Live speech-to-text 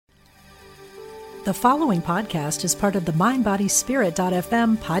The following podcast is part of the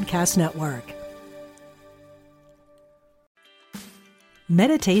MindBodySpirit.fm podcast network.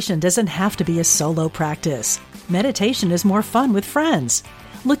 Meditation doesn't have to be a solo practice. Meditation is more fun with friends.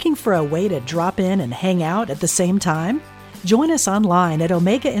 Looking for a way to drop in and hang out at the same time? Join us online at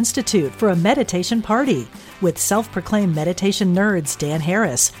Omega Institute for a meditation party with self-proclaimed meditation nerds Dan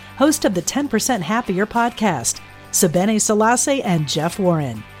Harris, host of the 10% Happier podcast, Sabene Selassie, and Jeff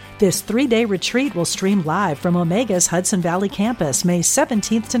Warren. This 3-day retreat will stream live from Omega's Hudson Valley campus May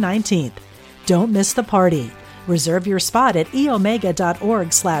 17th to 19th. Don't miss the party. Reserve your spot at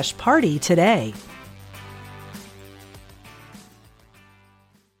eomega.org/party today.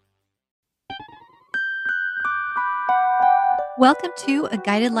 Welcome to A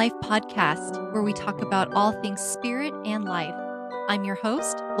Guided Life podcast, where we talk about all things spirit and life. I'm your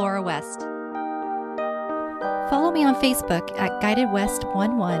host, Laura West. Follow me on Facebook at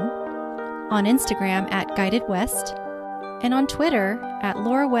GuidedWest11, on Instagram at GuidedWest, and on Twitter at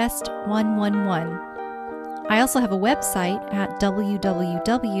LauraWest111. I also have a website at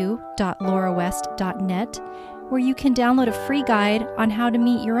www.laurawest.net, where you can download a free guide on how to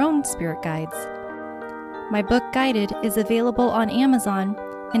meet your own spirit guides. My book, Guided, is available on Amazon,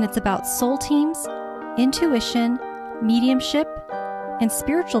 and it's about soul teams, intuition, mediumship, and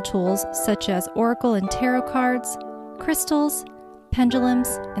spiritual tools such as oracle and tarot cards, crystals,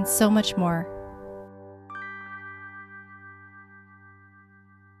 pendulums, and so much more.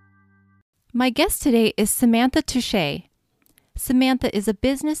 My guest today is Samantha Touchais. Samantha is a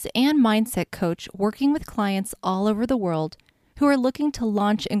business and mindset coach working with clients all over the world who are looking to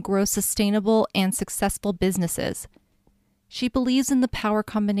launch and grow sustainable and successful businesses. She believes in the power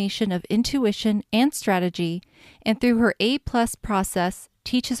combination of intuition and strategy, and through her A+ process,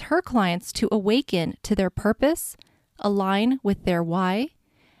 teaches her clients to awaken to their purpose, align with their why,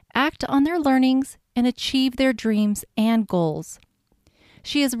 act on their learnings, and achieve their dreams and goals.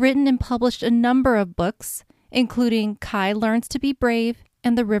 She has written and published a number of books, including Kai Learns to Be Brave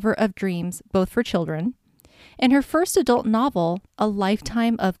and The River of Dreams, both for children, and her first adult novel, A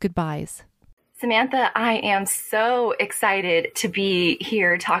Lifetime of Goodbyes. Samantha, I am so excited to be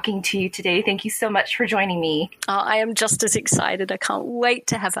here talking to you today. Thank you so much for joining me. I am just as excited. I can't wait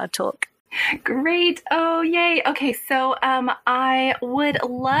to have our talk. Great. Oh, yay. Okay, so I would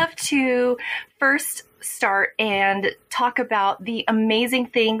love to first start and talk about the amazing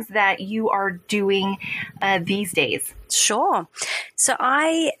things that you are doing these days. Sure. So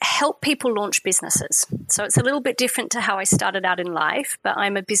I help people launch businesses. So it's a little bit different to how I started out in life, but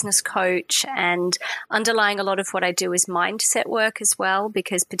I'm a business coach, and underlying a lot of what I do is mindset work as well,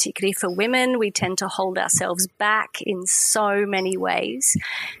 because particularly for women, we tend to hold ourselves back in so many ways.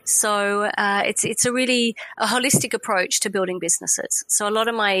 So it's a really a holistic approach to building businesses. So a lot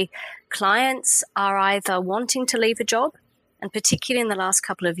of my clients are either wanting to leave a job, and particularly in the last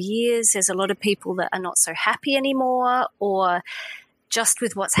couple of years, there's a lot of people that are not so happy anymore, or just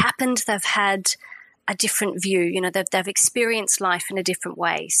with what's happened, they've had a different view. You know, they've experienced life in a different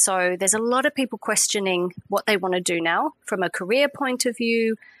way. So there's a lot of people questioning what they want to do now from a career point of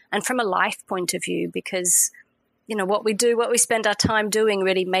view and from a life point of view, because you know, what we do, what we spend our time doing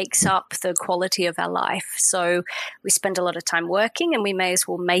really makes up the quality of our life. So we spend a lot of time working, and we may as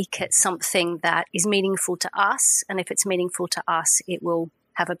well make it something that is meaningful to us. And if it's meaningful to us, it will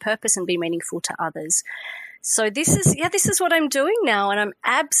have a purpose and be meaningful to others. So this is what I'm doing now, and I'm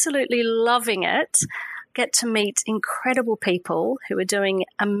absolutely loving it. Get to meet incredible people who are doing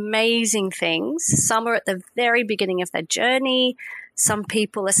amazing things. Some are at the very beginning of their journey. Some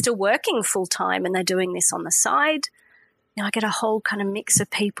people are still working full time and they're doing this on the side. You know, I get a whole kind of mix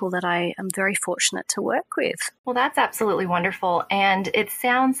of people that I am very fortunate to work with. Well, that's absolutely wonderful. And it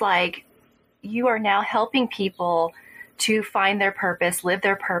sounds like you are now helping people to find their purpose, live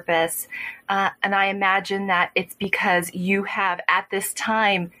their purpose. And I imagine that it's because you have at this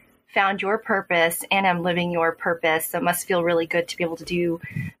time found your purpose and am living your purpose. So it must feel really good to be able to do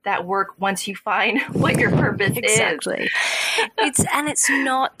that work once you find what your purpose Exactly. It's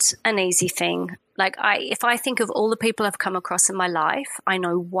not an easy thing. Like if I think of all the people I've come across in my life, I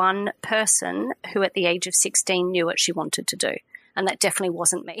know one person who at the age of 16 knew what she wanted to do. And that definitely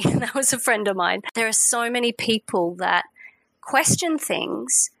wasn't me. That was a friend of mine. There are so many people that question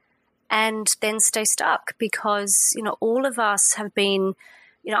things and then stay stuck because, you know, all of us have been,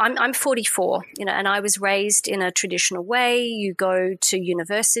 you know, I'm 44, you know, and I was raised in a traditional way. You go to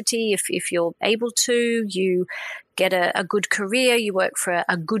university if you're able to, you get a good career, you work for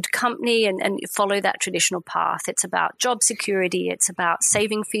a good company and follow that traditional path. It's about job security. It's about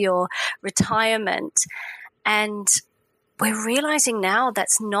saving for your retirement. And we're realizing now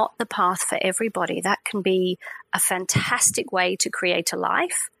that's not the path for everybody. That can be a fantastic way to create a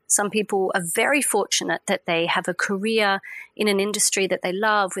life. Some people are very fortunate that they have a career in an industry that they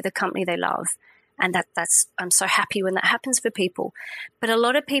love with a company they love. And that's I'm so happy when that happens for people. But a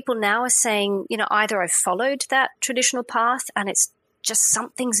lot of people now are saying, either I've followed that traditional path and it's just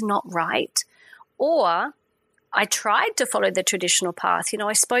something's not right, or I tried to follow the traditional path.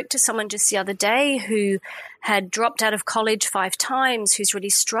 I spoke to someone just the other day who had dropped out of college 5 times, who's really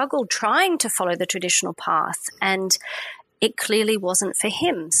struggled trying to follow the traditional path, and it clearly wasn't for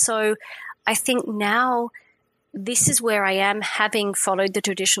him. So I think now this is where I am, having followed the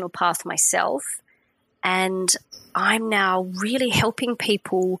traditional path myself, and I'm now really helping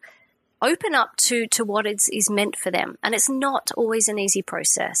people open up to what is meant for them. And it's not always an easy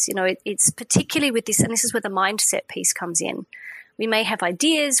process. It's particularly with this, and this is where the mindset piece comes in. We may have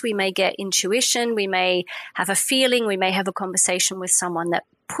ideas, we may get intuition, we may have a feeling, we may have a conversation with someone that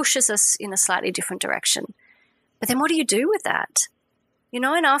pushes us in a slightly different direction. But then what do you do with that? And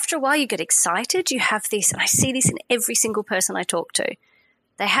after a while you get excited, you have this, and I see this in every single person I talk to.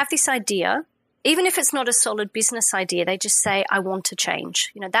 They have this idea. Even if it's not a solid business idea, they just say, I want to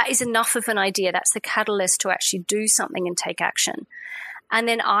change. That is enough of an idea. That's the catalyst to actually do something and take action. And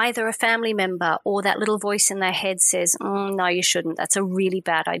then either a family member or that little voice in their head says, no, you shouldn't. That's a really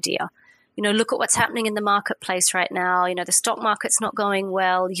bad idea. Look at what's happening in the marketplace right now. The stock market's not going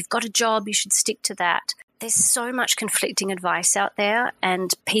well. You've got a job. You should stick to that. There's so much conflicting advice out there,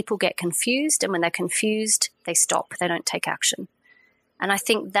 and people get confused. And when they're confused, they stop. They don't take action. And I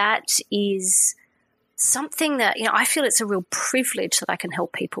think that is something that, I feel it's a real privilege that I can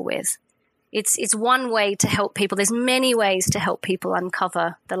help people with. It's one way to help people. There's many ways to help people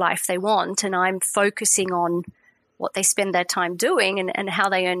uncover the life they want. And I'm focusing on what they spend their time doing and how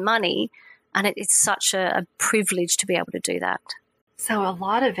they earn money. And it's such a privilege to be able to do that. So a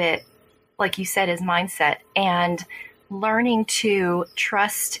lot of it, like you said, is mindset and learning to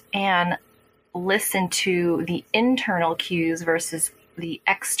trust and listen to the internal cues versus the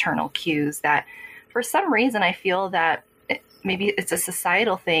external cues that for some reason I feel that maybe it's a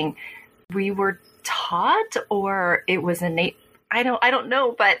societal thing. We were taught, or it was innate. I don't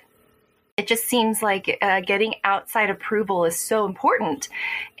know, but it just seems like getting outside approval is so important.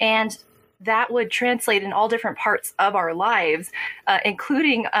 And that would translate in all different parts of our lives,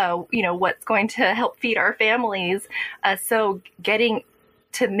 including, what's going to help feed our families. So getting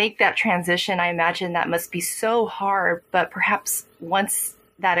to make that transition, I imagine that must be so hard, but perhaps once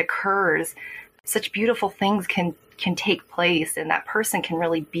that occurs, such beautiful things can take place, and that person can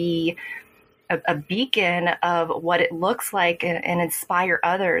really be a beacon of what it looks like and inspire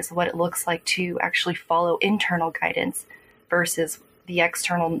others, what it looks like to actually follow internal guidance versus the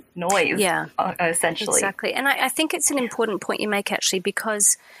external noise, essentially. Exactly. And I think it's an important point you make, actually,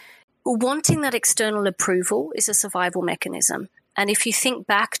 because wanting that external approval is a survival mechanism. And if you think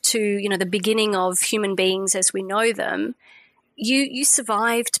back to, the beginning of human beings as we know them, you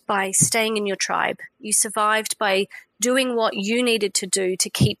survived by staying in your tribe. You survived by doing what you needed to do to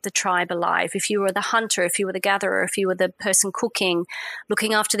keep the tribe alive. If you were the hunter, if you were the gatherer, if you were the person cooking,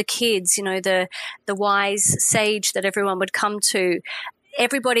 looking after the kids, the wise sage that everyone would come to,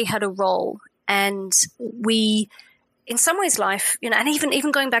 everybody had a role. And we, in some ways, life, and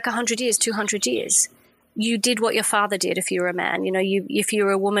even going back 100 years, 200 years, you did what your father did if you were a man. If you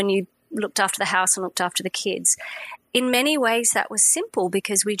were a woman, you looked after the house and looked after the kids. In many ways, that was simple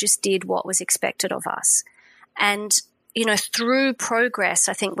because we just did what was expected of us. And, through progress,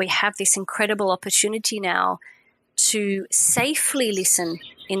 I think we have this incredible opportunity now to safely listen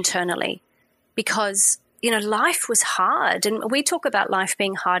internally because, life was hard. And we talk about life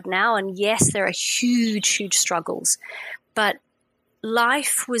being hard now. And yes, there are huge, huge struggles. But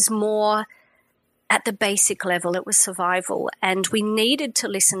life was more at the basic level. It was survival, and we needed to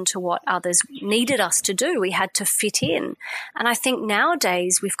listen to what others needed us to do. We had to fit in. And I think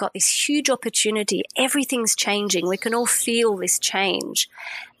nowadays we've got this huge opportunity. Everything's changing. We can all feel this change.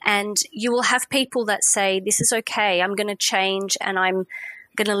 And you will have people that say, this is okay, I'm going to change and I'm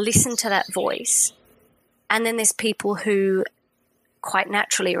going to listen to that voice. And then there's people who quite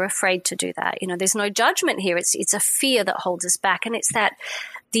naturally are afraid to do that. There's no judgment here. It's a fear that holds us back. And it's that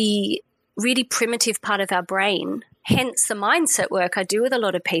the really primitive part of our brain, hence the mindset work I do with a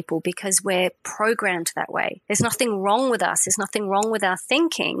lot of people, because we're programmed that way. There's nothing wrong with us. There's nothing wrong with our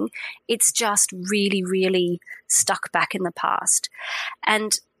thinking. It's just really, really stuck back in the past.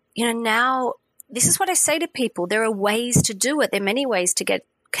 And, now this is what I say to people. There are ways to do it. There are many ways to get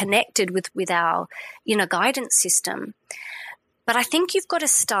connected with our, guidance system. But I think you've got to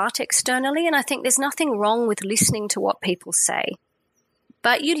start externally, and I think there's nothing wrong with listening to what people say.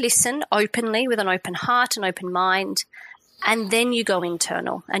 But you listen openly with an open heart, an open mind, and then you go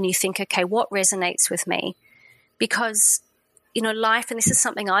internal and you think, okay, what resonates with me? Because, life, and this is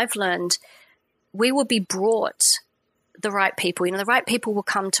something I've learned, we will be brought the right people. The right people will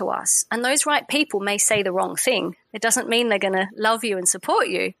come to us, and those right people may say the wrong thing. It doesn't mean they're going to love you and support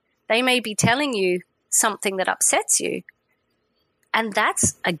you. They may be telling you something that upsets you. And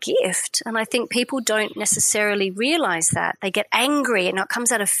that's a gift. And I think people don't necessarily realize that. They get angry and it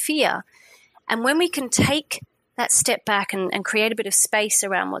comes out of fear. And when we can take that step back and create a bit of space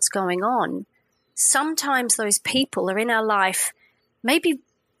around what's going on, sometimes those people are in our life maybe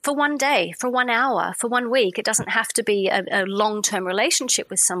for one day, for 1 hour, for 1 week. It doesn't have to be a long-term relationship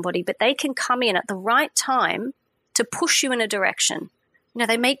with somebody, but they can come in at the right time to push you in a direction.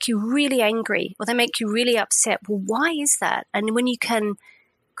 They make you really angry or they make you really upset. Well, why is that? And when you can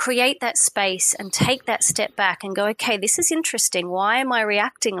create that space and take that step back and go, okay, this is interesting. Why am I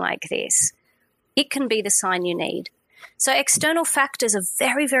reacting like this? It can be the sign you need. So external factors are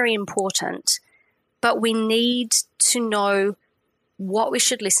very, very important, but we need to know what we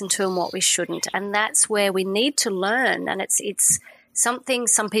should listen to and what we shouldn't. And that's where we need to learn. And it's something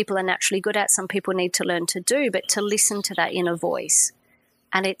some people are naturally good at, some people need to learn to do, but to listen to that inner voice.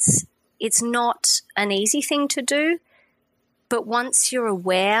 And it's not an easy thing to do, but once you're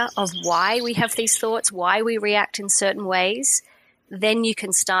aware of why we have these thoughts, why we react in certain ways, then you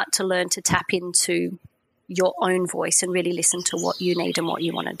can start to learn to tap into your own voice and really listen to what you need and what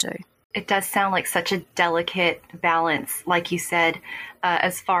you want to do. It does sound like such a delicate balance, like you said,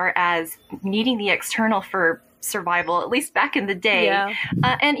 as far as needing the external for survival, at least back in the day,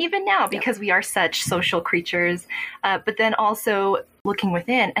 and even now, because we are such social creatures, but then also looking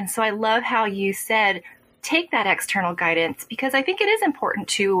within. And so I love how you said, take that external guidance, because I think it is important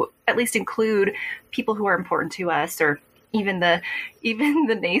to at least include people who are important to us, or even the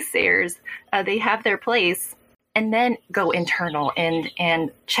naysayers. They have their place. And then go internal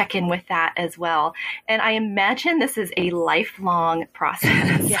and check in with that as well. And I imagine this is a lifelong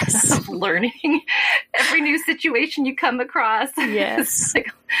process of learning every new situation you come across. Yes. Like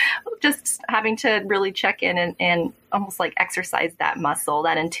just having to really check in and almost like exercise that muscle,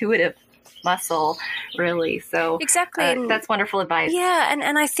 that intuitive muscle, really. So exactly. That's wonderful advice. Yeah.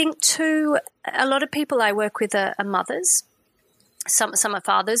 And I think too, a lot of people I work with are mothers. Some are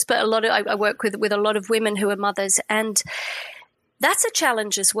fathers, but I work with a lot of women who are mothers, and that's a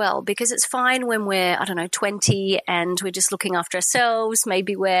challenge as well, because it's fine when we're, 20 and we're just looking after ourselves.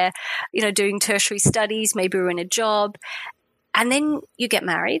 Maybe we're, doing tertiary studies, maybe we're in a job, and then you get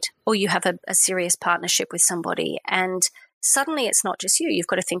married or you have a serious partnership with somebody, and suddenly it's not just you. You've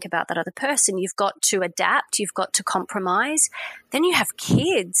got to think about that other person. You've got to adapt. You've got to compromise. Then you have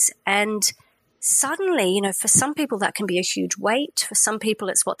kids, and suddenly, for some people that can be a huge weight. For some people,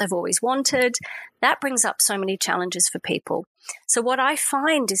 it's what they've always wanted. That brings up so many challenges for people. So what I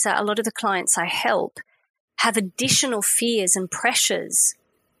find is that a lot of the clients I help have additional fears and pressures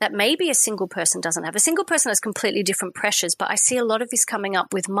that maybe a single person doesn't have. A single person has completely different pressures, but I see a lot of this coming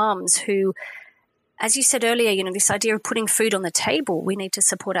up with mums who, as you said earlier, this idea of putting food on the table. We need to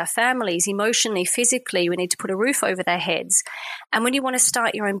support our families emotionally, physically. We need to put a roof over their heads. And when you want to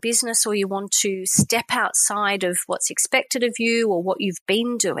start your own business or you want to step outside of what's expected of you or what you've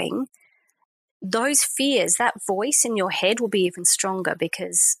been doing, those fears, that voice in your head will be even stronger,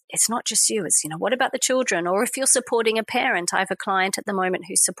 because it's not just you. It's, what about the children? Or if you're supporting a parent, I have a client at the moment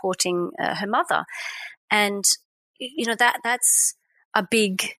who's supporting her mother. And, that's a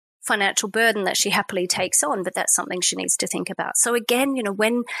big financial burden that she happily takes on, but that's something she needs to think about. So again,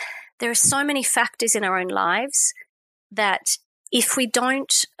 when there are so many factors in our own lives that if we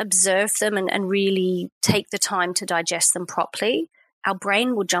don't observe them and really take the time to digest them properly, our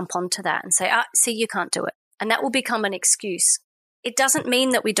brain will jump onto that and say, see, you can't do it. And that will become an excuse. It doesn't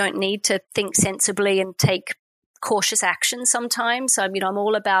mean that we don't need to think sensibly and take cautious action sometimes. I'm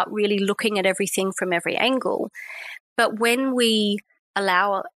all about really looking at everything from every angle. But when we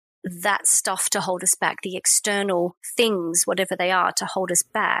allow that stuff to hold us back, the external things, whatever they are, to hold us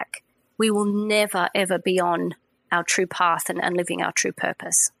back, we will never, ever be on our true path and living our true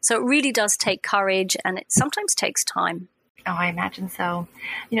purpose. So it really does take courage, and it sometimes takes time. Oh, I imagine so.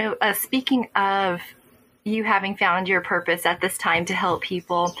 Speaking of you having found your purpose at this time to help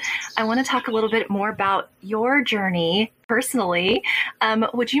people, I want to talk a little bit more about your journey personally.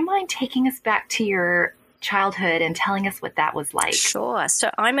 Would you mind taking us back to your childhood and telling us what that was like. Sure. So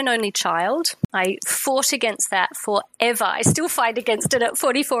I'm an only child. I fought against that forever. I still fight against it at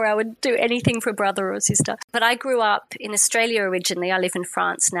 44. I would do anything for a brother or sister. But I grew up in Australia originally. I live in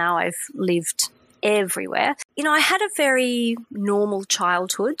France now. I've lived everywhere. I had a very normal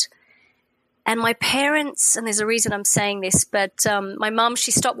childhood. And my parents, and there's a reason I'm saying this, but my mum,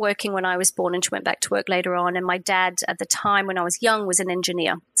 she stopped working when I was born and she went back to work later on. And my dad, at the time when I was young, was an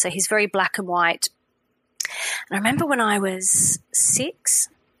engineer. So he's very black and white. And I remember when I was 6,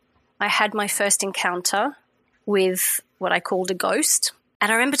 I had my first encounter with what I called a ghost.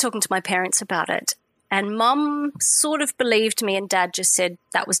 And I remember talking to my parents about it. And Mum sort of believed me and Dad just said,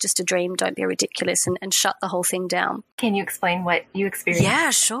 that was just a dream, don't be ridiculous, and shut the whole thing down. Can you explain what you experienced? Yeah,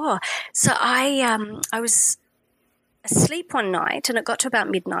 sure. So I was asleep one night and it got to about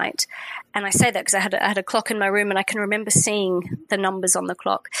midnight. And I say that because I had a clock in my room and I can remember seeing the numbers on the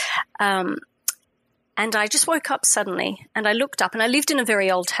clock. And I just woke up suddenly and I looked up, and I lived in a very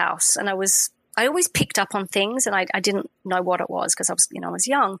old house, and I always picked up on things, and I didn't know what it was because I was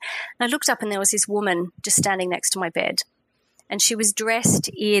young. And I looked up and there was this woman just standing next to my bed, and she was dressed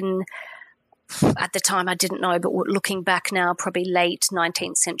in, at the time I didn't know, but looking back now, probably late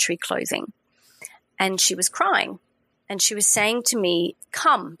 19th century clothing. And she was crying, and she was saying to me,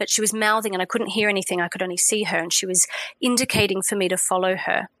 come, but she was mouthing and I couldn't hear anything. I could only see her, and she was indicating for me to follow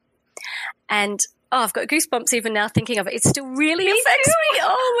her. And I've got goosebumps even now thinking of it. It still really affects me.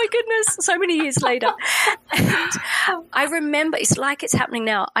 Oh, my goodness. So many years later. And I remember, it's like it's happening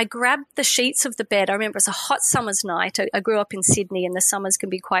now. I grabbed the sheets of the bed. I remember it was a hot summer's night. I grew up in Sydney and the summers can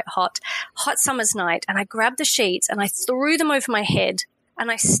be quite hot. Hot summer's night. And I grabbed the sheets and I threw them over my head. And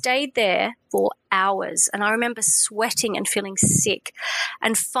I stayed there for hours. And I remember sweating and feeling sick.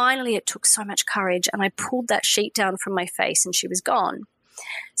 And finally, it took so much courage. And I pulled that sheet down from my face and she was gone.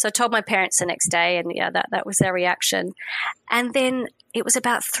 So I told my parents the next day, and yeah, that was their reaction. And then it was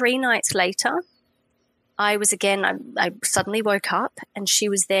about 3 nights later, I suddenly woke up and she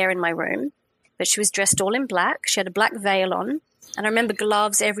was there in my room, but she was dressed all in black. She had a black veil on, and I remember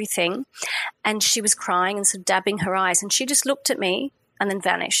gloves, everything. And she was crying and sort of dabbing her eyes, and she just looked at me and then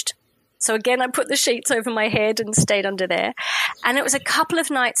vanished. So again, I put the sheets over my head and stayed under there. And it was a couple of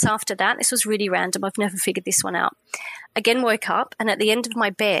nights after that. This was really random. I've never figured this one out. Again, woke up, and at the end of my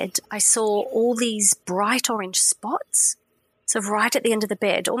bed, I saw all these bright orange spots, sort of right at the end of the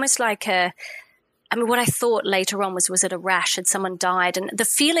bed, almost like what I thought later on was it a rash? Had someone died? And the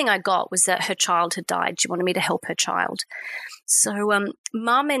feeling I got was that her child had died. She wanted me to help her child. So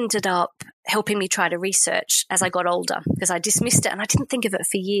Mum ended up helping me try to research as I got older, because I dismissed it and I didn't think of it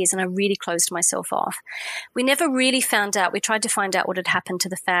for years, and I really closed myself off. We never really found out. We tried to find out what had happened to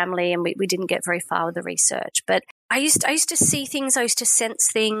the family, and we didn't get very far with the research. But I used to see things. I used to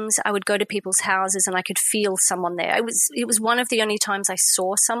sense things. I would go to people's houses and I could feel someone there. It was one of the only times I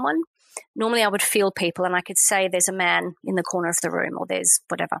saw someone. Normally I would feel people and I could say there's a man in the corner of the room or there's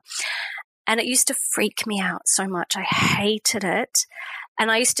whatever. And it used to freak me out so much. I hated it. And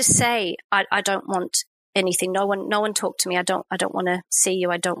I used to say, I don't want anything. No one talk to me. I don't want to see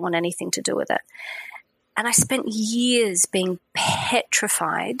you. I don't want anything to do with it. And I spent years being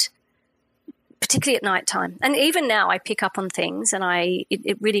petrified, particularly at nighttime. And even now I pick up on things and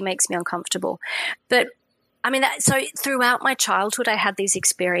it really makes me uncomfortable. But so throughout my childhood, I had these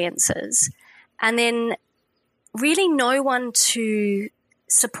experiences, and then really no one to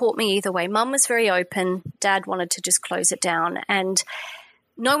support me either way. Mum was very open. Dad wanted to just close it down, and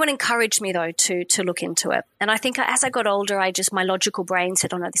no one encouraged me though to look into it. And I think as I got older, my logical brain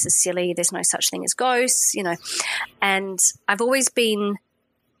said, oh no, this is silly. There's no such thing as ghosts, and I've always been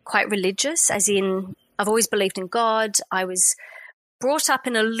quite religious, as in I've always believed in God. I was brought up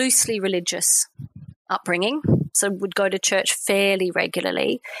in a loosely religious upbringing, so would go to church fairly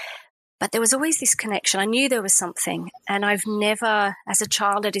regularly. But there was always this connection. I knew there was something, and I've never, as a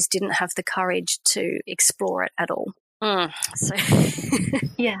child, I just didn't have the courage to explore it at all. So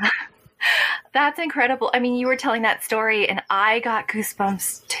yeah, that's incredible. I mean, you were telling that story and I got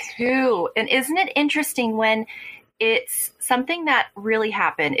goosebumps too. And isn't it interesting when it's something that really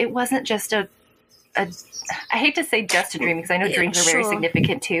happened? It wasn't just I hate to say just a dream, because I know dreams are very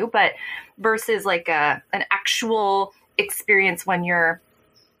significant too, but versus like an actual experience when you're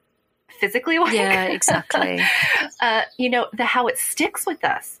physically awake. Yeah, exactly. How it sticks with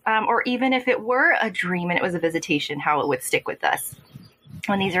us, or even if it were a dream and it was a visitation, how it would stick with us.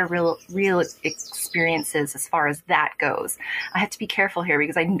 When these are real experiences as far as that goes. I have to be careful here,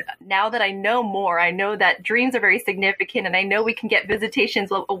 because now that I know more, I know that dreams are very significant, and I know we can get visitations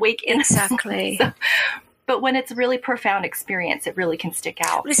while awake innocently. Exactly. But when it's a really profound experience, it really can stick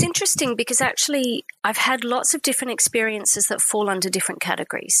out. Well, it's interesting because actually I've had lots of different experiences that fall under different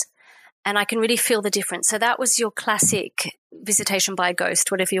categories. And I can really feel the difference. So that was your classic visitation by a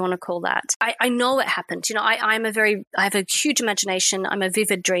ghost, whatever you want to call that. I know it happened. I have a huge imagination. I'm a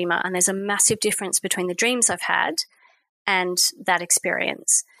vivid dreamer. And there's a massive difference between the dreams I've had and that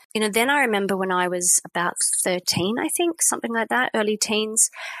experience. Then I remember when I was about 13, I think, something like that, early teens,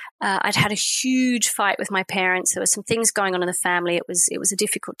 I'd had a huge fight with my parents. There were some things going on in the family. It was a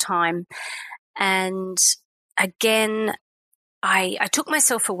difficult time. And again, I took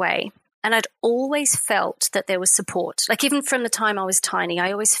myself away. And I'd always felt that there was support. Like even from the time I was tiny,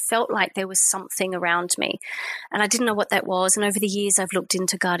 I always felt like there was something around me. And I didn't know what that was. And over the years, I've looked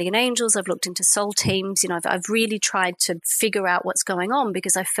into guardian angels. I've looked into soul teams. I've really tried to figure out what's going on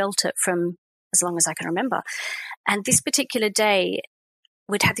because I felt it from as long as I can remember. And this particular day,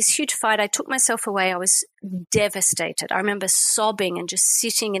 we'd had this huge fight. I took myself away. I was devastated. I remember sobbing and just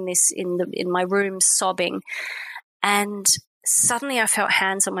sitting in my room sobbing. And suddenly I felt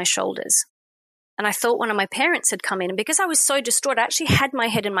hands on my shoulders. And I thought one of my parents had come in. And because I was so distraught, I actually had my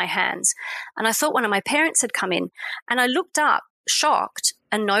head in my hands. And I thought one of my parents had come in. And I looked up, shocked,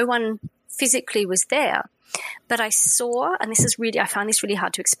 and no one physically was there. But I saw, and I found this really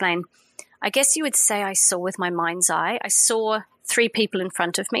hard to explain. I guess you would say I saw with my mind's eye. I saw 3 people in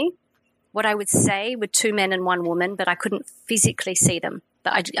front of me. What I would say were 2 men and 1 woman, but I couldn't physically see them.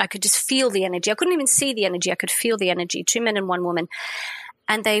 But I could just feel the energy. I couldn't even see the energy. I could feel the energy, 2 men and 1 woman.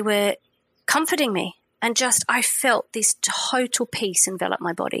 And they were comforting me. And I felt this total peace envelop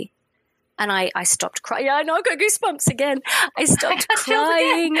my body. And I stopped crying. Yeah, I know, I got goosebumps again. I stopped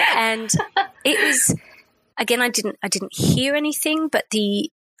crying. And it was, again, I didn't hear anything, but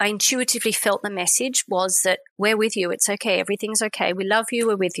I intuitively felt the message was that we're with you. It's okay. Everything's okay. We love you.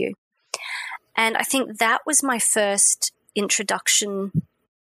 We're with you. And I think that was my first introduction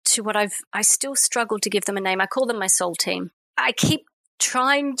to what I still struggle to give them a name. I call them my soul team. I keep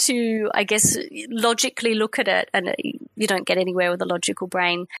trying to, I guess, logically look at it, and you don't get anywhere with a logical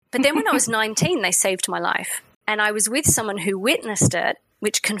brain. But then when I was 19, they saved my life. And I was with someone who witnessed it,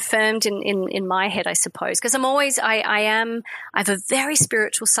 which confirmed in my head, I suppose, because I have a very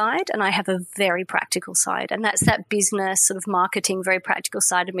spiritual side and I have a very practical side. And that's that business sort of marketing, very practical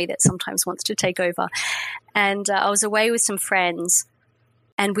side of me that sometimes wants to take over. And I was away with some friends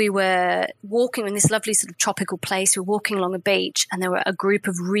and we were walking in this lovely sort of tropical place. We were walking along a beach and there were a group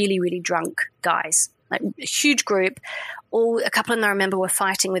of really, really drunk guys, like a huge group. A couple of them I remember were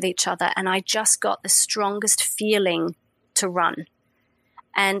fighting with each other. And I just got the strongest feeling to run.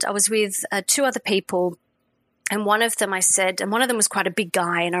 And I was with 2 other people, and one of them one of them was quite a big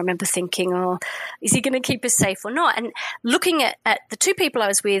guy, and I remember thinking, oh, is he going to keep us safe or not? And looking at the 2 people I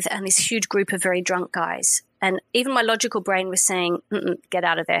was with and this huge group of very drunk guys, and even my logical brain was saying, get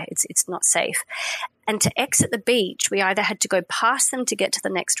out of there, it's not safe. And to exit the beach, we either had to go past them to get to the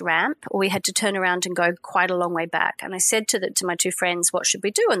next ramp, or we had to turn around and go quite a long way back. And I said to my 2 friends, what should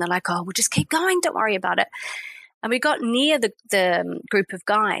we do? And they're like, oh, we'll just keep going, don't worry about it. And we got near the group of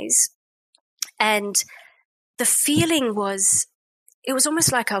guys, and the feeling was, it was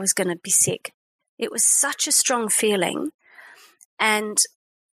almost like I was going to be sick. It was such a strong feeling. And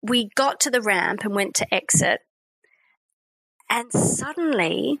we got to the ramp and went to exit. And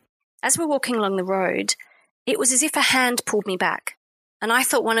suddenly, as we're walking along the road, it was as if a hand pulled me back. And I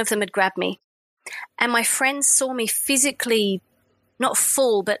thought one of them had grabbed me. And my friends saw me physically not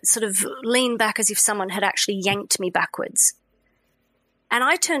fall, but sort of lean back as if someone had actually yanked me backwards. And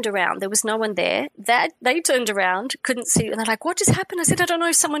I turned around. There was no one there. They turned around, couldn't see. And they're like, what just happened? I said, I don't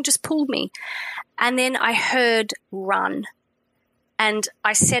know. Someone just pulled me. And then I heard run. And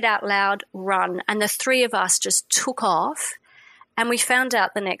I said out loud, run. And the 3 of us just took off. And we found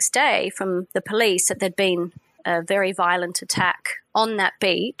out the next day from the police that there'd been a very violent attack on that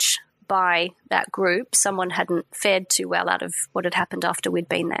beach by that group. Someone hadn't fared too well out of what had happened after we'd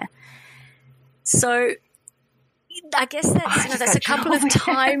been there. So I guess that's a couple of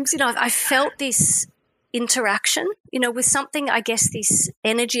times, I felt this interaction, with something, I guess this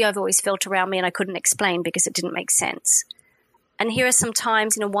energy I've always felt around me and I couldn't explain because it didn't make sense. And here are some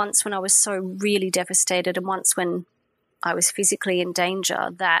times, once when I was so really devastated and once when I was physically in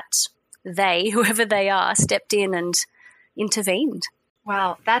danger, that they, whoever they are, stepped in and intervened.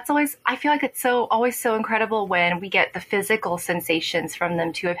 Wow, I feel like it's always so incredible when we get the physical sensations from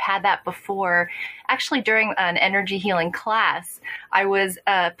them to have had that before. Actually, during an energy healing class, I was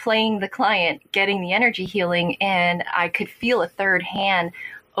playing the client, getting the energy healing, and I could feel a third hand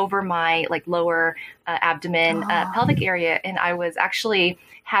over my like lower abdomen, pelvic area. And I was actually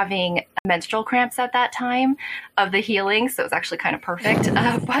having menstrual cramps at that time of the healing. So it was actually kind of perfect.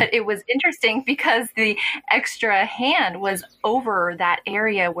 But it was interesting because the extra hand was over that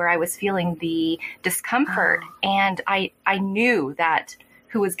area where I was feeling the discomfort. And I knew that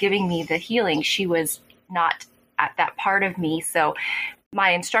who was giving me the healing, she was not at that part of me. So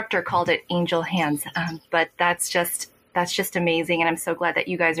my instructor called it angel hands. But that's just amazing. And I'm so glad that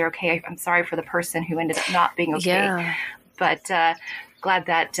you guys are okay. I'm sorry for the person who ended up not being okay. Yeah. But glad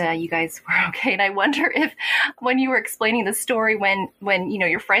that you guys were okay. And I wonder if when you were explaining the story, when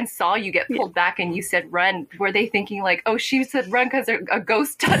your friends saw you get pulled back and you said run, were they thinking like, oh, she said run because a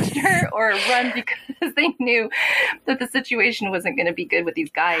ghost touched her, or run because they knew that the situation wasn't going to be good with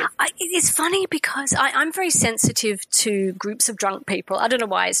these guys? It's funny because I'm very sensitive to groups of drunk people. I don't know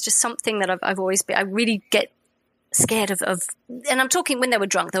why. It's just something that I've always been. I really get scared of, and I'm talking when they were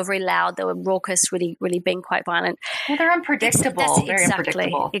drunk, they were very loud, they were raucous, really, really being quite violent. Well, they're unpredictable, very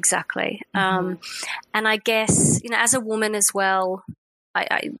unpredictable. Exactly. And I guess, as a woman as well,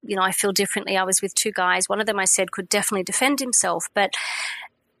 I feel differently. I was with two guys. One of them I said could definitely defend himself, but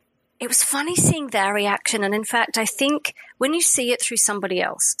it was funny seeing their reaction. And in fact, I think when you see it through somebody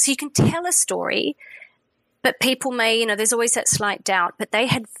else, so you can tell a story, but people may, there's always that slight doubt, but they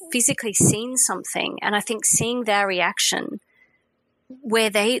had physically seen something. And I think seeing their reaction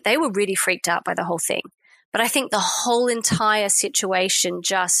where they were really freaked out by the whole thing. But I think the whole entire situation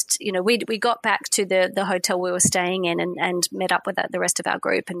just, we got back to the hotel we were staying in and met up with the rest of our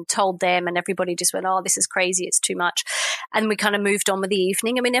group and told them, and everybody just went, oh, this is crazy. It's too much. And we kind of moved on with the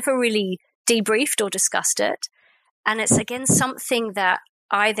evening, and we never really debriefed or discussed it. And it's again something that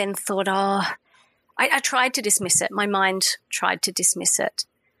I then thought, I tried to dismiss it. My mind tried to dismiss it.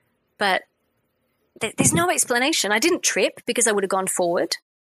 But there's no explanation. I didn't trip because I would have gone forward.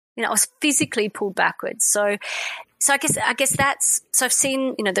 I was physically pulled backwards. So I guess that's – so I've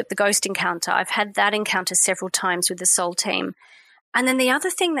seen, the ghost encounter. I've had that encounter several times with the soul team. And then the other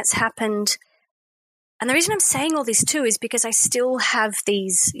thing that's happened – and the reason I'm saying all this too is because I still have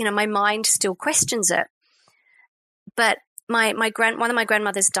these – my mind still questions it. But – one of my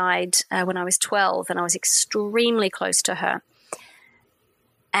grandmothers died when I was 12, and I was extremely close to her.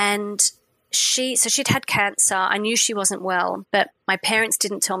 And she'd had cancer. I knew she wasn't well, but my parents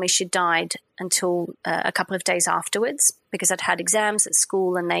didn't tell me she'd died until a couple of days afterwards, because I'd had exams at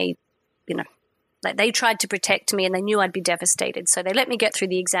school, and they tried to protect me, and they knew I'd be devastated. So they let me get through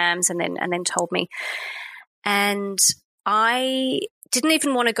the exams and then told me. And I didn't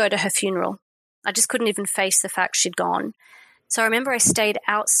even want to go to her funeral. I just couldn't even face the fact she'd gone. So I remember I stayed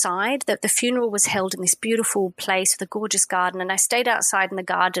outside. The funeral was held in this beautiful place with a gorgeous garden, and I stayed outside in the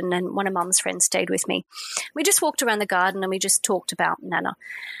garden, and one of Mum's friends stayed with me. We just walked around the garden and we just talked about Nana.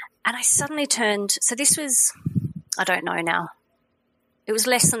 And I suddenly turned, so this was, I don't know now, it was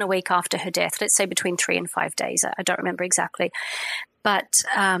less than a week after her death, let's say between 3 and 5 days. I don't remember exactly. But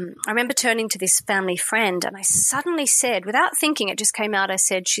I remember turning to this family friend, and I suddenly said, without thinking, it just came out, I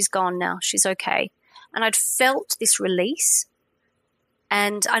said, she's gone now, she's okay. And I'd felt this release.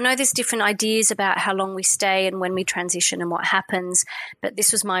 And I know there's different ideas about how long we stay and when we transition and what happens, but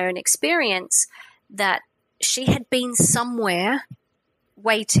this was my own experience, that she had been somewhere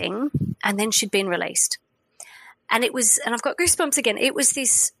waiting, and then she'd been released. And it was, and I've got goosebumps again, it was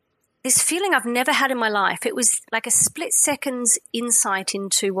this feeling I've never had in my life. It was like a split second's insight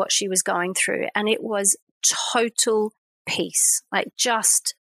into what she was going through, and it was total peace, like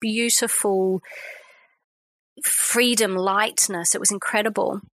just beautiful freedom, lightness. It was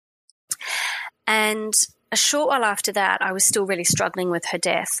incredible. And a short while after that, I was still really struggling with her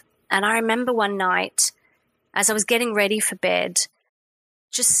death. And I remember one night, as I was getting ready for bed,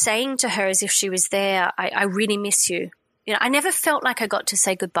 just saying to her as if she was there, I really miss you. I never felt like I got to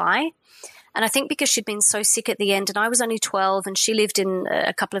say goodbye. And I think because she'd been so sick at the end, and I was only 12, and she lived in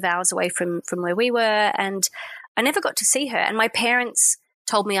a couple of hours away from where we were, and I never got to see her. And my parents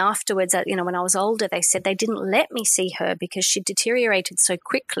told me afterwards that, when I was older, they said they didn't let me see her because she deteriorated so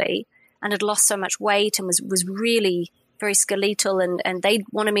quickly and had lost so much weight and was really very skeletal, and they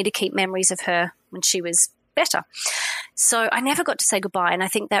wanted me to keep memories of her when she was better. So I never got to say goodbye, and I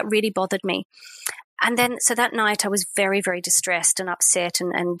think that really bothered me. And then, so that night I was very, very distressed and upset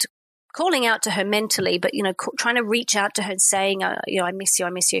and calling out to her mentally, but, trying to reach out to her and saying, I miss you, I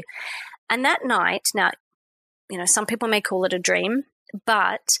miss you. And that night, now, some people may call it a dream,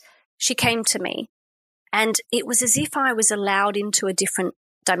 but she came to me, and it was as if I was allowed into a different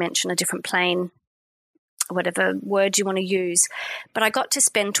dimension, a different plane, whatever word you want to use. But I got to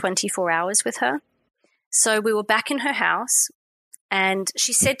spend 24 hours with her. So we were back in her house, And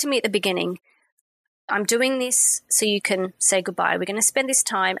she said to me at the beginning, I'm doing this so you can say goodbye. We're going to spend this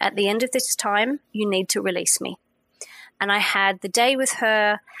time. At the end of this time, you need to release me. And I had the day with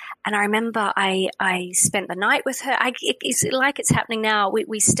her, and I remember I spent the night with her. It's like it's happening now.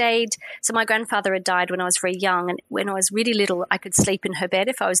 We stayed. So my grandfather had died when I was very young, and when I was really little, I could sleep in her bed.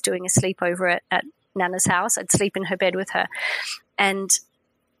 If I was doing a sleepover at Nana's house, I'd sleep in her bed with her. And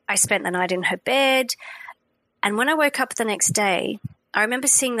I spent the night in her bed. And when I woke up the next day, I remember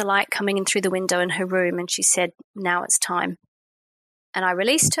seeing the light coming in through the window in her room, and she said, now it's time. And I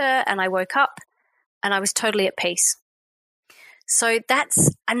released her, and I woke up, and I was totally at peace. So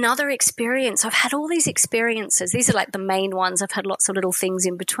that's another experience. I've had all these experiences. These are like the main ones. I've had lots of little things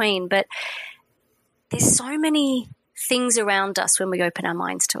in between, but there's so many things around us when we open our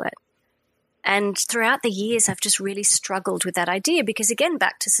minds to it. And throughout the years, I've just really struggled with that idea because, again,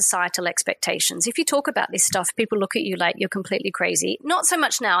 back to societal expectations. If you talk about this stuff, people look at you like you're completely crazy. Not so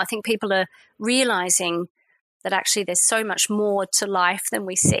much now. I think people are realizing that actually there's so much more to life than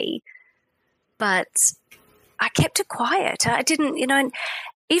we see. But I kept it quiet. I didn't, and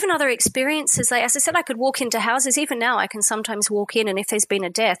even other experiences, like, as I said, I could walk into houses. Even now, I can sometimes walk in, and if there's been a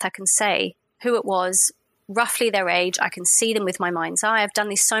death, I can say who it was, roughly their age. I can see them with my mind's eye. I've done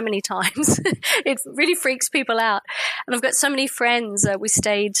this so many times. It really freaks people out. And I've got so many friends. We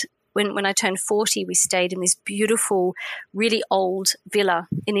stayed, when I turned 40, we stayed in this beautiful, really old villa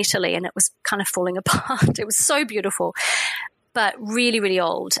in Italy, and it was kind of falling apart. It was so beautiful, but really, really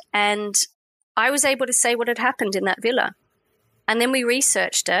old. And I was able to say what had happened in that villa. And then we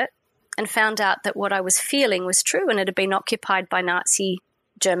researched it and found out that what I was feeling was true, and it had been occupied by Nazi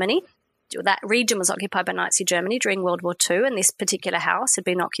Germany. That region was occupied by Nazi Germany during World War II, and this particular house had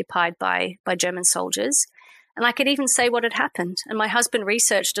been occupied by German soldiers. And I could even say what had happened. And my husband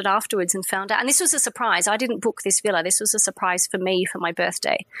researched it afterwards and found out. And this was a surprise. I didn't book this villa. This was a surprise for me for my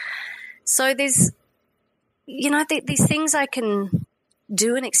birthday. So there's, these things I can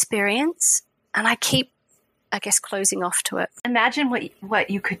do and experience, and I keep, I guess, closing off to it. Imagine what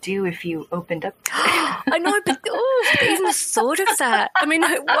you could do if you opened up. I know, but even the thought of that. I mean,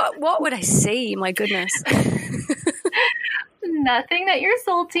 what would I see? My goodness. Nothing that your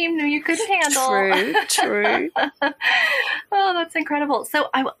soul team knew you couldn't handle. True. Oh, that's incredible. So,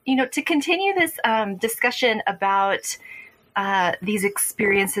 to continue this discussion about these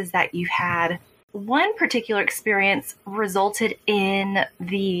experiences that you've had, one particular experience resulted in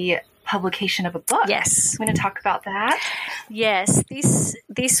the publication of a book. Yes. I'm going to talk about that. Yes.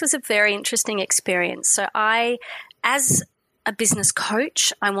 This was a very interesting experience. So as a business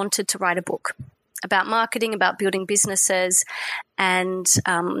coach, I wanted to write a book about marketing, about building businesses, and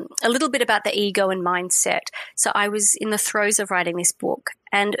a little bit about the ego and mindset. So I was in the throes of writing this book,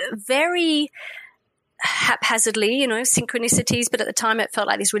 and very haphazardly, synchronicities, but at the time it felt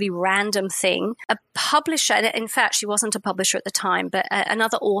like this really random thing. A publisher, in fact, she wasn't a publisher at the time, but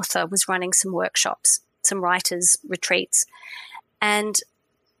another author was running some workshops, some writers' retreats. And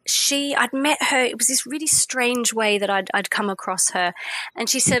I'd met her. It was this really strange way that I'd come across her. And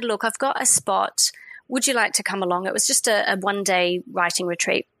she said, look, I've got a spot. Would you like to come along? It was just a one-day writing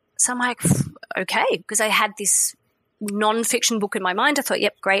retreat. So I'm like, okay, because I had this non-fiction book in my mind. I thought,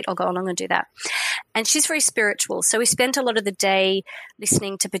 yep, great, I'll go along and do that. And she's very spiritual. So we spent a lot of the day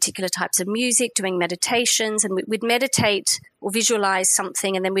listening to particular types of music, doing meditations, and we'd meditate or visualize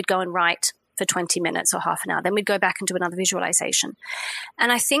something, and then we'd go and write for 20 minutes or half an hour. Then we'd go back and do another visualization.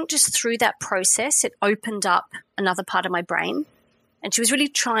 And I think just through that process, it opened up another part of my brain. And she was really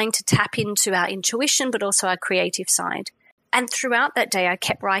trying to tap into our intuition, but also our creative side. And throughout that day, I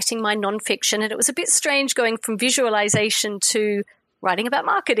kept writing my nonfiction, and it was a bit strange going from visualization to writing about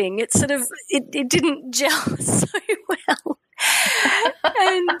marketing. It sort of, it didn't gel so well.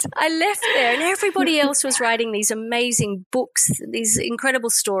 And I left there, and everybody else was writing these amazing books, these incredible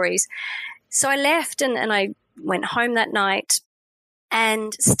stories. So I left, and I went home that night,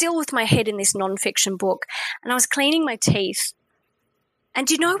 and still with my head in this nonfiction book, and I was cleaning my teeth. And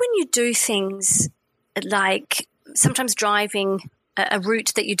when you do things like sometimes driving a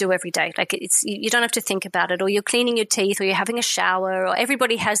route that you do every day, like you don't have to think about it, or you're cleaning your teeth, or you're having a shower, or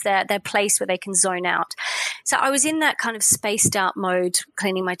everybody has their place where they can zone out. So I was in that kind of spaced out mode,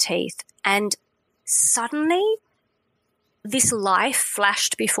 cleaning my teeth, and suddenly this life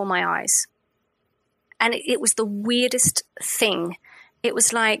flashed before my eyes. And it was the weirdest thing. It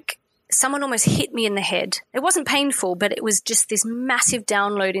was like someone almost hit me in the head. It wasn't painful, but it was just this massive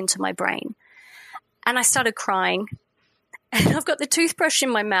download into my brain. And I started crying. And I've got the toothbrush in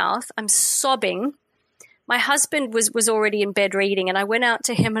my mouth. I'm sobbing. my husband was already in bed reading, and I went out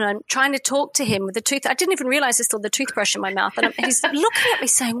to him and I'm trying to talk to him with the I didn't even realize I still had the toothbrush in my mouth. And he's looking at me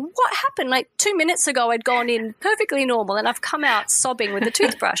saying, what happened? Like 2 minutes ago, I'd gone in perfectly normal and I've come out sobbing with the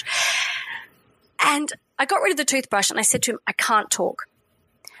toothbrush. And I got rid of the toothbrush and I said to him, I can't talk.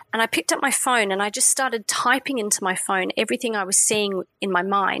 And I picked up my phone and I just started typing into my phone everything I was seeing in my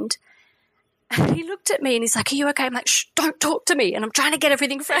mind. And he looked at me and he's like, are you okay? I'm like, shh, don't talk to me. And I'm trying to get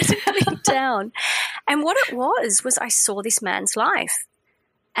everything frantically down. And what it was I saw this man's life.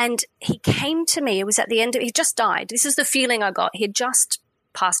 And he came to me. It was at the end. He just died. This is the feeling I got. He had just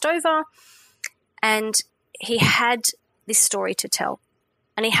passed over and he had this story to tell.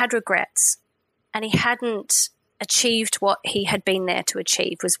 And he had regrets. And he hadn't achieved what he had been there to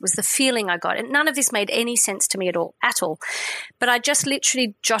achieve was the feeling I got. And none of this made any sense to me at all. But I just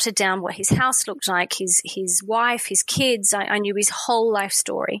literally jotted down what his house looked like, his wife, his kids. I knew his whole life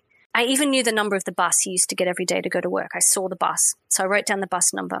story. I even knew the number of the bus he used to get every day to go to work. I saw the bus. So I wrote down the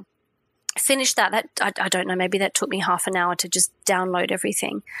bus number. Finished that I don't know, maybe that took me half an hour to just download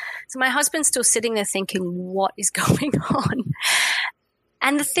everything. So my husband's still sitting there thinking, what is going on?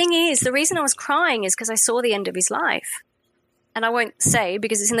 And the thing is, the reason I was crying is because I saw the end of his life. And I won't say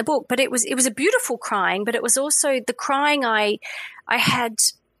because it's in the book, but it was a beautiful crying, but it was also the crying I had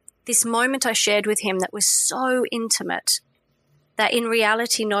this moment I shared with him that was so intimate that in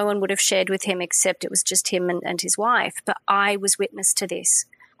reality no one would have shared with him except it was just him and his wife. But I was witness to this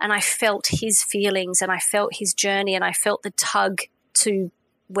and I felt his feelings and I felt his journey and I felt the tug to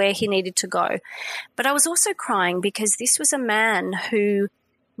where he needed to go. But I was also crying because this was a man who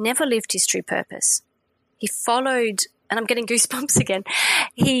never lived his true purpose. He followed, and I'm getting goosebumps again,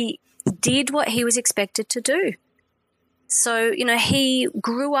 he did what he was expected to do. So, he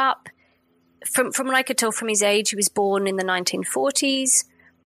grew up, from what I could tell from his age, he was born in the 1940s.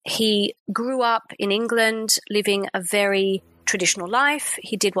 He grew up in England living a very traditional life.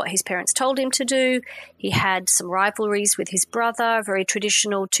 He did what his parents told him to do. He had some rivalries with his brother, very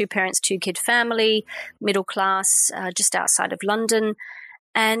traditional 2 parents, 2 kid family, middle class, just outside of London.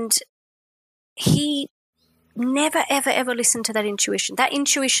 And he never, ever, ever listened to that intuition. That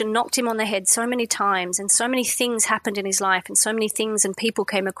intuition knocked him on the head so many times and so many things happened in his life and so many things and people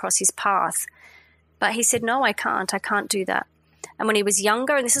came across his path. But he said, no, I can't do that. And when he was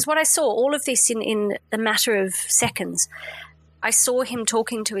younger, and this is what I saw, all of this in a matter of seconds, I saw him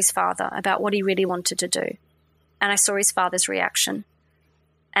talking to his father about what he really wanted to do. And I saw his father's reaction.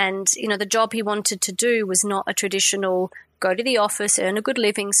 And, the job he wanted to do was not a traditional go to the office, earn a good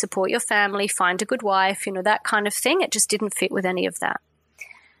living, support your family, find a good wife, that kind of thing. It just didn't fit with any of that.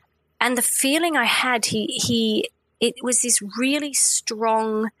 And the feeling I had, it was this really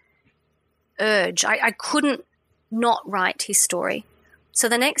strong urge. I couldn't not write his story. So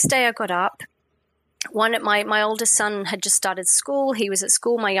the next day I got up. My oldest son had just started school. He was at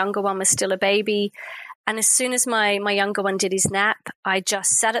school. My younger one was still a baby. And as soon as my younger one did his nap, I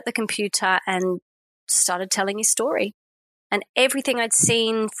just sat at the computer and started telling his story. And everything I'd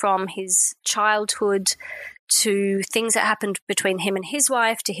seen from his childhood to things that happened between him and his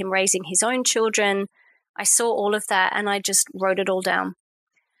wife to him raising his own children, I saw all of that and I just wrote it all down.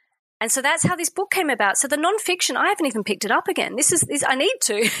 And so that's how this book came about. So the nonfiction, I haven't even picked it up again. This I need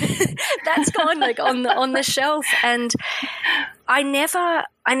to. That's gone like on the shelf. And I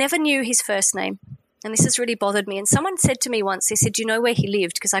never knew his first name. And this has really bothered me. And someone said to me once, they said, do you know where he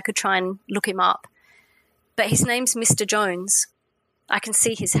lived? Because I could try and look him up. But his name's Mr. Jones. I can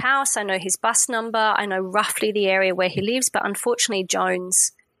see his house. I know his bus number. I know roughly the area where he lives. But unfortunately,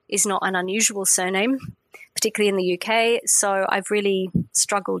 Jones is not an unusual surname, particularly in the UK. So I've really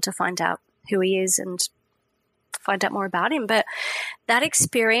struggled to find out who he is and find out more about him. But that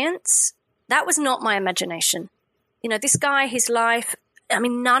experience, that was not my imagination. This guy, his life,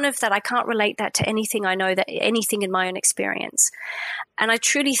 none of that, I can't relate that to anything I know, that anything in my own experience. And I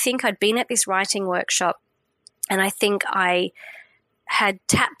truly think I'd been at this writing workshop and I think I had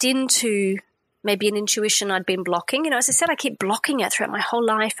tapped into maybe an intuition I'd been blocking. As I said, I keep blocking it throughout my whole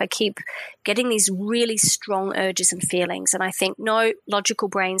life. I keep getting these really strong urges and feelings. And I think, no, logical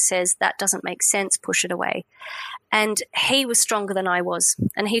brain says that doesn't make sense, push it away. And he was stronger than I was.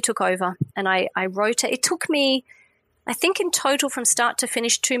 And he took over. And I wrote it. It took me, I think in total from start to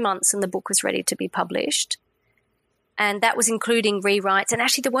finish, 2 months, and the book was ready to be published. And that was including rewrites. And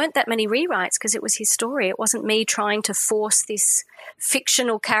actually there weren't that many rewrites because it was his story. It wasn't me trying to force this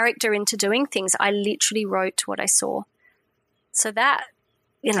fictional character into doing things. I literally wrote what I saw. So that,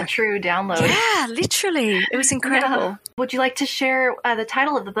 a true download. Yeah, literally. It was incredible. Yeah. Would you like to share the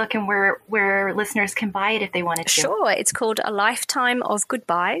title of the book and where listeners can buy it if they wanted to? Sure. It's called A Lifetime of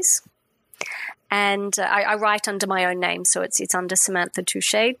Goodbyes. And I write under my own name, so it's under Samantha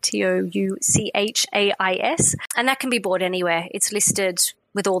Touchais, Touchais, and that can be bought anywhere. It's listed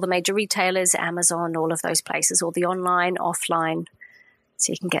with all the major retailers, Amazon, all of those places, all the online, offline.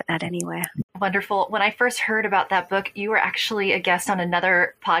 So you can get that anywhere. Wonderful. When I first heard about that book, you were actually a guest on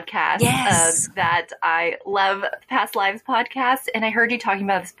another podcast that I love, Past Lives podcast. And I heard you talking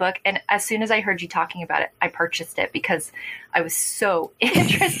about this book. And as soon as I heard you talking about it, I purchased it because I was so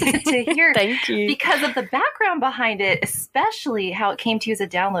interested to hear. Thank you. Because of the background behind it, especially how it came to you as a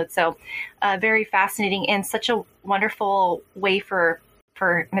download. So very fascinating and such a wonderful way for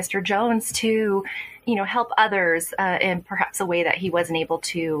Mr. Jones to, help others in perhaps a way that he wasn't able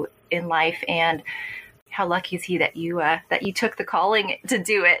to in life. And how lucky is he that you took the calling to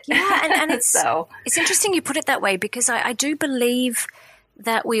do it? Yeah, and it's it's interesting you put it that way, because I do believe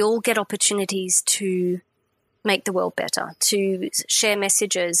that we all get opportunities to make the world better, to share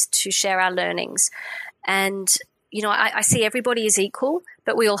messages, to share our learnings. And, I see everybody is equal,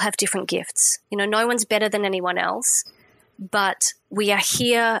 but we all have different gifts. No one's better than anyone else. But we are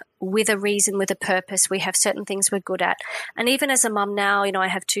here with a reason, with a purpose. We have certain things we're good at. And even as a mum now, I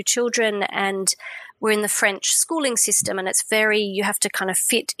have 2 children, and we're in the French schooling system, and it's you have to kind of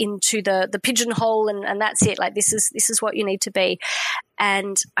fit into the pigeonhole, and that's it. Like this is what you need to be.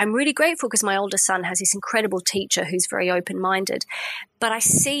 And I'm really grateful because my older son has this incredible teacher who's very open-minded. But I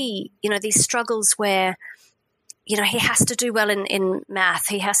see, these struggles where he has to do well in math.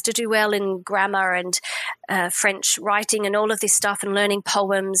 He has to do well in grammar and French writing and all of this stuff, and learning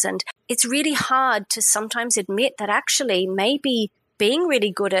poems. And it's really hard to sometimes admit that actually maybe being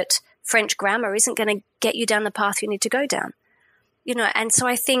really good at French grammar isn't going to get you down the path you need to go down. And so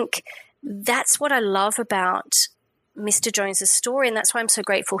I think that's what I love about Mr. Jones's story. And that's why I'm so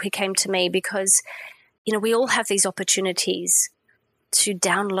grateful he came to me, because, we all have these opportunities to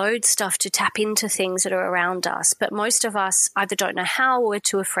download stuff, to tap into things that are around us. But most of us either don't know how or we're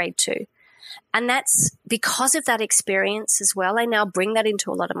too afraid to. And that's because of that experience as well. I now bring that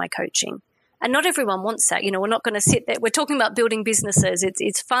into a lot of my coaching. And not everyone wants that. We're not going to sit there. We're talking about building businesses.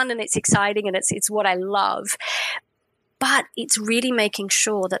 It's fun and it's exciting and it's what I love. But it's really making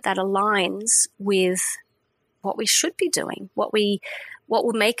sure that aligns with what we should be doing, what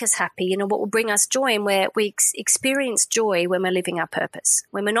will make us happy, what will bring us joy, and where we experience joy when we're living our purpose,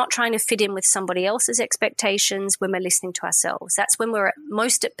 when we're not trying to fit in with somebody else's expectations, when we're listening to ourselves. That's when we're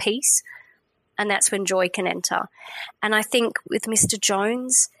most at peace, and that's when joy can enter. And I think with Mr.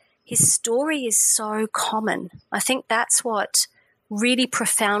 Jones, his story is so common. I think that's what really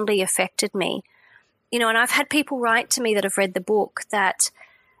profoundly affected me. And I've had people write to me that have read the book that,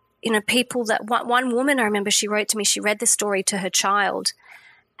 people that one woman, I remember she wrote to me, she read the story to her child,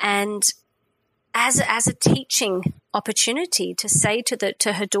 and as a teaching opportunity to say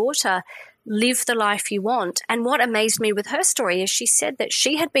to her daughter, live the life you want. And what amazed me with her story is she said that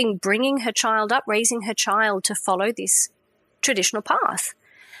she had been bringing her child up, raising her child to follow this traditional path.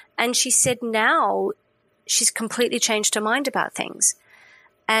 And she said now she's completely changed her mind about things.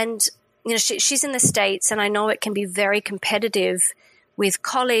 And, she's in the States, and I know it can be very competitive with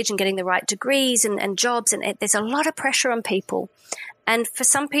college and getting the right degrees and jobs. And there's a lot of pressure on people. And for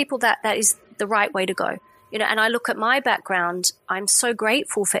some people, that is the right way to go. And I look at my background, I'm so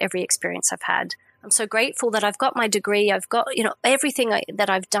grateful for every experience I've had. I'm so grateful that I've got my degree. I've got, everything that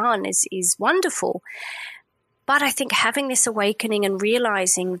I've done is wonderful. But I think having this awakening and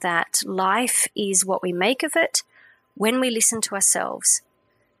realizing that life is what we make of it when we listen to ourselves.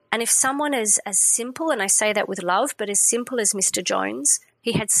 And if someone is as simple, and I say that with love, but as simple as Mr. Jones,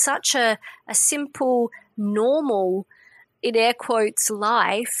 he had such a simple, normal, in air quotes,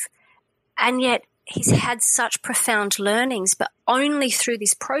 life, and yet he's had such profound learnings, but only through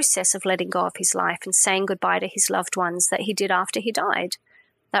this process of letting go of his life and saying goodbye to his loved ones that he did after he died.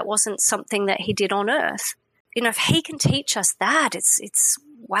 That wasn't something that he did on earth. If he can teach us that, it's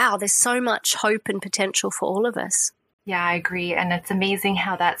wow, there's so much hope and potential for all of us. Yeah, I agree. And it's amazing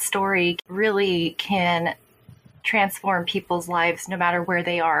how that story really can transform people's lives no matter where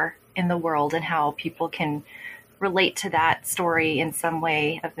they are in the world, and how people can relate to that story in some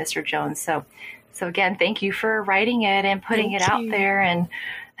way of Mr. Jones. So again, thank you for writing it and putting it out there and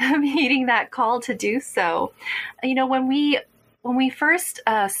heeding that call to do so. When we first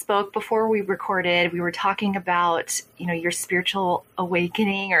spoke before we recorded, we were talking about, your spiritual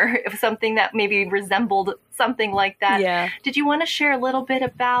awakening, or something that maybe resembled something like that. Yeah. Did you want to share a little bit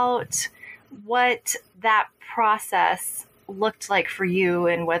about what that process looked like for you,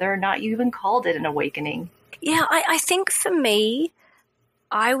 and whether or not you even called it an awakening? Yeah, I think for me,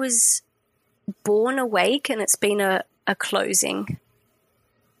 I was born awake, and it's been a closing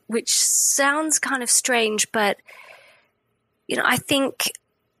which sounds kind of strange, but, I think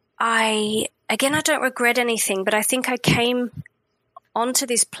I don't regret anything, but I think I came onto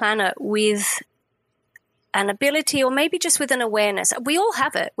this planet with an ability, or maybe just with an awareness. We all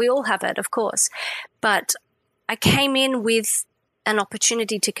have it, of course. But I came in with an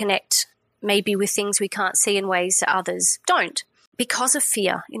opportunity to connect maybe with things we can't see in ways that others don't, because of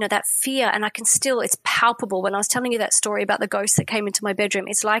fear, that fear. And it's palpable. When I was telling you that story about the ghost that came into my bedroom,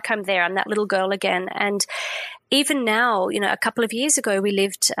 it's like I'm there. I'm that little girl again. And even now, a couple of years ago, we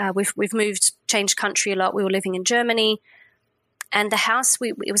lived, we've moved, changed country a lot. We were living in Germany, and the house,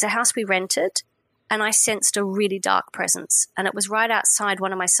 it was a house we rented, and I sensed a really dark presence, and it was right outside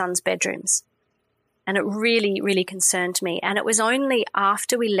one of my son's bedrooms. And it really, really concerned me. And it was only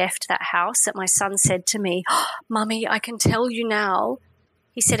after we left that house that my son said to me, "Oh, Mummy, I can tell you now."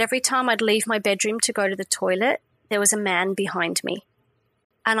 He said, every time I'd leave my bedroom to go to the toilet, there was a man behind me.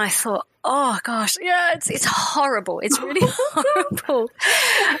 And I thought, oh gosh, yeah, it's horrible. It's really horrible.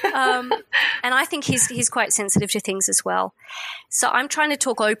 And I think he's quite sensitive to things as well. So I'm trying to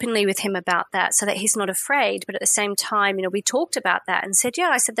talk openly with him about that so that he's not afraid. But at the same time, we talked about that and said,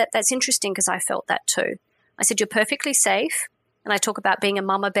 I said that's interesting because I felt that too. I said, you're perfectly safe. And I talk about being a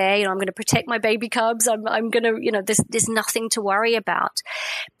mama bear, I'm going to protect my baby cubs. I'm going to, there's nothing to worry about.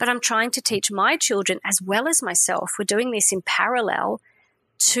 But I'm trying to teach my children as well as myself. We're doing this in parallel,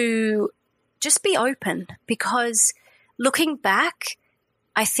 to just be open, because looking back,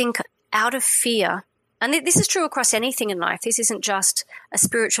 I think out of fear, and this is true across anything in life. This isn't just a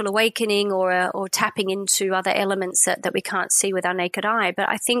spiritual awakening or tapping into other elements that we can't see with our naked eye. But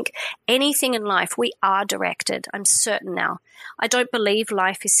I think anything in life, we are directed. I'm certain now. I don't believe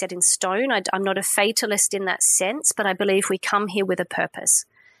life is set in stone. I'm not a fatalist in that sense, but I believe we come here with a purpose.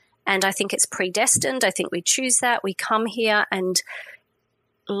 And I think it's predestined. I think we choose that. We come here, and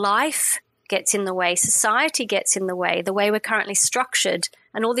life gets in the way, society gets in the way we're currently structured,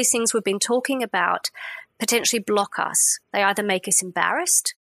 and all these things we've been talking about potentially block us. They either make us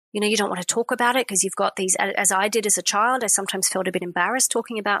embarrassed. You don't want to talk about it because you've got these, as I did as a child, I sometimes felt a bit embarrassed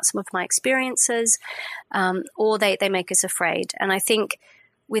talking about some of my experiences, or they make us afraid. And I think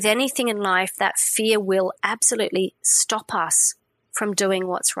with anything in life, that fear will absolutely stop us from doing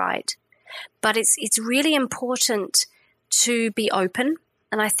what's right. But it's really important to be open.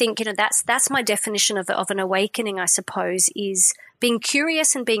 And I think, that's my definition of an awakening, I suppose, is being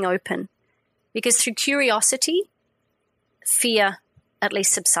curious and being open. Because through curiosity, fear at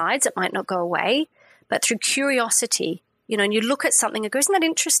least subsides. It might not go away. But through curiosity, and you look at something and go, isn't that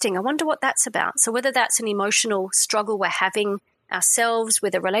interesting? I wonder what that's about. So whether that's an emotional struggle we're having ourselves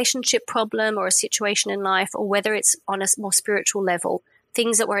with a relationship problem or a situation in life, or whether it's on a more spiritual level,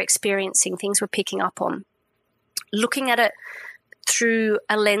 things that we're experiencing, things we're picking up on, looking at it through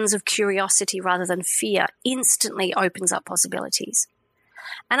a lens of curiosity rather than fear instantly opens up possibilities.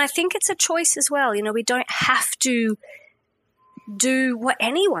 And I think it's a choice as well. We don't have to do what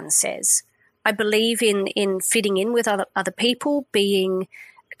anyone says. I believe in fitting in with other people, being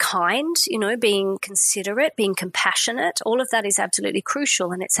kind, being considerate, being compassionate. All of that is absolutely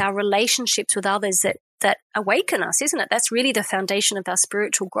crucial. And it's our relationships with others that awaken us, isn't it? That's really the foundation of our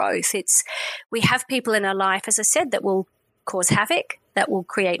spiritual growth. We have people in our life, as I said, that will cause havoc, that will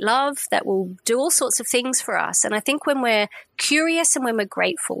create love, that will do all sorts of things for us. And I think when we're curious and when we're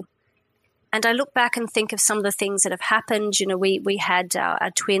grateful, and I look back and think of some of the things that have happened, we had our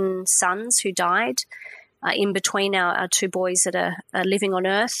twin sons who died in between our two boys that are living on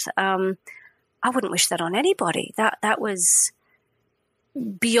earth. I wouldn't wish that on anybody. That was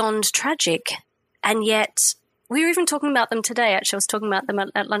beyond tragic. And yet we were even talking about them today. Actually, I was talking about them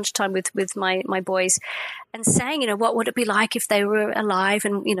at lunchtime with my boys and saying, what would it be like if they were alive,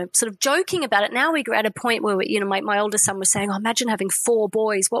 and, sort of joking about it. Now we're at a point where, my older son was saying, imagine having 4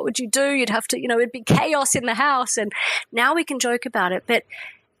 boys. What would you do? You'd have to, it'd be chaos in the house. And now we can joke about it. But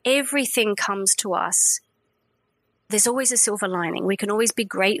everything comes to us. There's always a silver lining. We can always be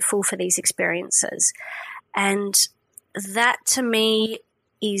grateful for these experiences. And that to me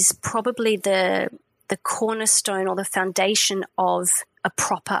is probably the cornerstone or the foundation of a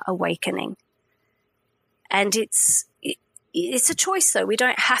proper awakening. And it's a choice, though. We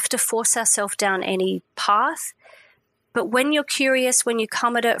don't have to force ourselves down any path. But when you're curious, when you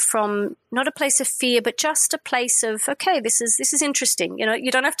come at it from not a place of fear, but just a place of, okay, this is interesting.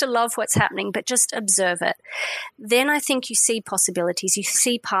 You don't have to love what's happening, but just observe it. Then I think you see possibilities. You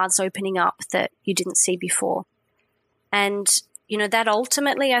see paths opening up that you didn't see before. And, that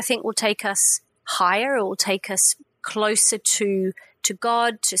ultimately I think will take us higher. It will take us closer to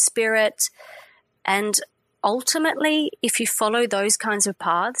God, to spirit. And ultimately, if you follow those kinds of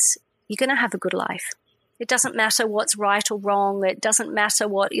paths, you're going to have a good life. It doesn't matter what's right or wrong. It doesn't matter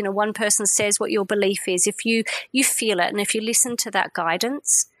what, one person says, what your belief is. If you feel it, and if you listen to that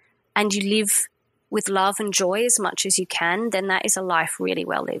guidance and you live with love and joy as much as you can, then that is a life really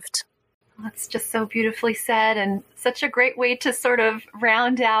well lived. That's just so beautifully said, and such a great way to sort of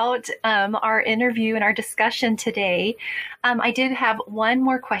round out our interview and our discussion today. I did have one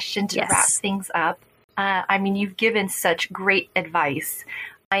more question to wrap things up. You've given such great advice.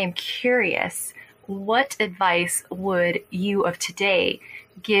 I am curious, what advice would you of today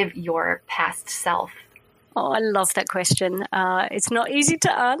give your past self? Oh, I love that question. It's not easy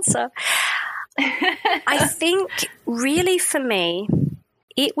to answer. I think really for me,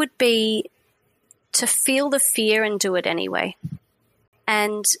 it would be to feel the fear and do it anyway.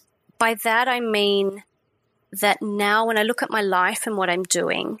 And by that, I mean that now when I look at my life and what I'm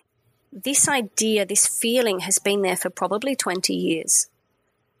doing, this idea, this feeling has been there for probably 20 years.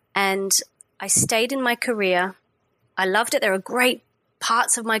 And I stayed in my career. I loved it. There are great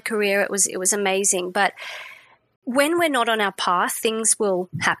parts of my career. It was amazing. But when we're not on our path, things will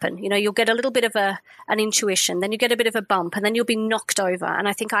happen. You'll get a little bit of an intuition, then you get a bit of a bump, and then you'll be knocked over. And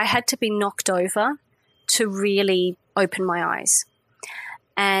I think I had to be knocked over to really open my eyes.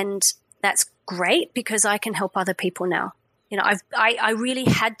 And that's great because I can help other people now. I really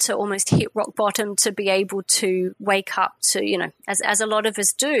had to almost hit rock bottom to be able to wake up to, as a lot of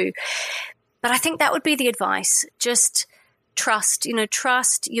us do. But I think that would be the advice. Just trust,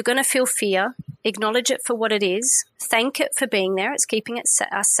 trust. You're going to feel fear. Acknowledge it for what it is. Thank it for being there. It's keeping us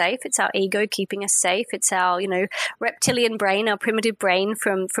safe. It's our ego keeping us safe. It's our, reptilian brain, our primitive brain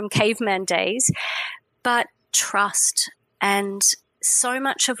from caveman days. But trust. And so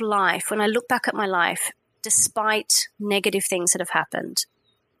much of life, when I look back at my life, despite negative things that have happened,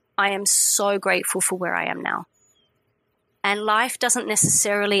 I am so grateful for where I am now. And life doesn't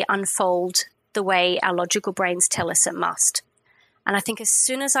necessarily unfold the way our logical brains tell us it must. And I think as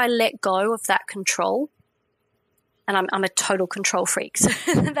soon as I let go of that control, and I'm a total control freak, so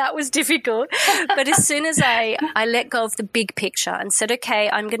that was difficult. But as soon as I let go of the big picture and said,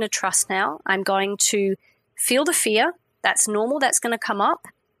 okay, I'm going to trust now. I'm going to feel the fear. That's normal. That's going to come up.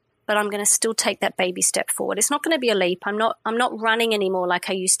 But I'm going to still take that baby step forward. It's not going to be a leap. I'm not running anymore like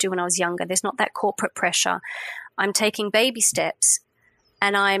I used to when I was younger. There's not that corporate pressure. I'm taking baby steps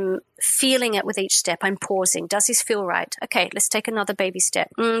and I'm feeling it with each step. I'm pausing. Does this feel right? Okay, let's take another baby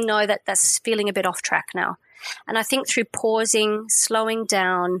step. No, that's feeling a bit off track now. And I think through pausing, slowing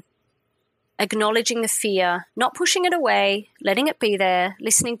down, acknowledging the fear, not pushing it away, letting it be there,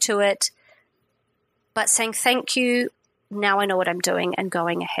 listening to it, but saying thank you. Now I know what I'm doing and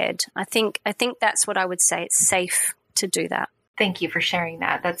going ahead. I think that's what I would say. It's safe to do that. Thank you for sharing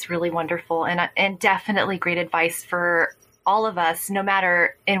that. That's really wonderful and definitely great advice for all of us, no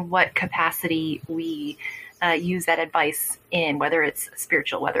matter in what capacity we use that advice in, whether it's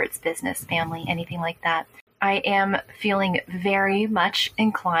spiritual, whether it's business, family, anything like that. I am feeling very much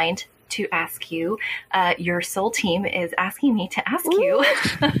inclined to ask you, your soul team is asking me to ask you,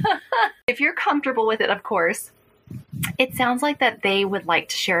 if you're comfortable with it, of course. It sounds like that they would like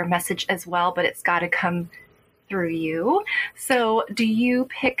to share a message as well, but it's got to come through you. So do you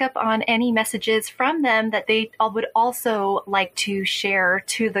pick up on any messages from them that they would also like to share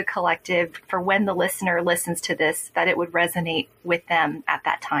to the collective for when the listener listens to this, that it would resonate with them at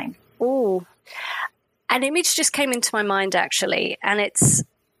that time? Oh, an image just came into my mind actually, and it's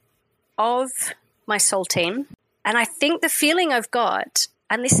of my soul team. And I think the feeling I've got,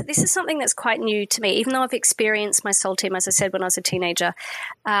 and this is something that's quite new to me, even though I've experienced my soul team, as I said, when I was a teenager.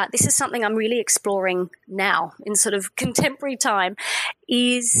 This is something I'm really exploring now in sort of contemporary time,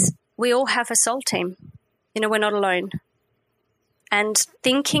 is we all have a soul team. We're not alone. And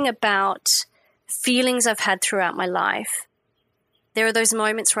thinking about feelings I've had throughout my life, there are those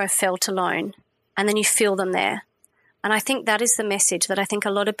moments where I felt alone, and then you feel them there. And I think that is the message, that I think a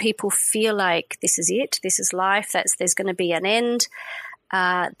lot of people feel like this is it, this is life, there's going to be an end.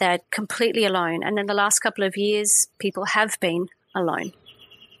 They're completely alone. And in the last couple of years, people have been alone,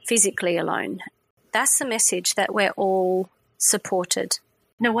 physically alone. That's the message, that we're all supported.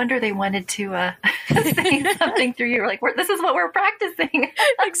 No wonder they wanted to say something through you. Like, this is what we're practicing.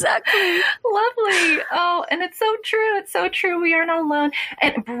 Exactly. Lovely. Oh, and it's so true. It's so true. We are not alone.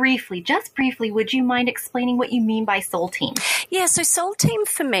 And just briefly, would you mind explaining what you mean by soul team? Yeah. So soul team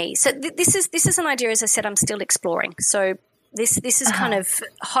for me. So this is an idea, as I said, I'm still exploring. So this is kind of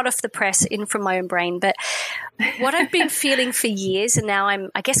hot off the press, in from my own brain. But what I've been feeling for years, and now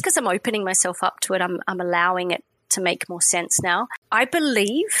I guess because I'm opening myself up to it, I'm allowing it to make more sense now. I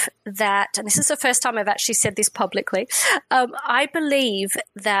believe that, and this is the first time I've actually said this publicly, I believe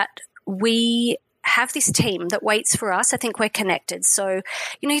that we have this team that waits for us. I think we're connected. So,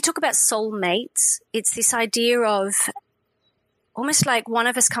 you talk about soulmates. It's this idea of almost like one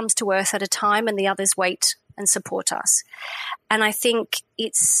of us comes to earth at a time and the others wait and support us. And I think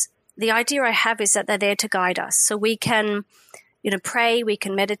it's the idea I have is that they're there to guide us. So we can, pray, we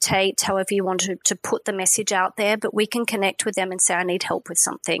can meditate, however you want to put the message out there, but we can connect with them and say, I need help with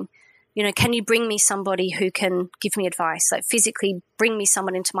something. Can you bring me somebody who can give me advice? Like physically bring me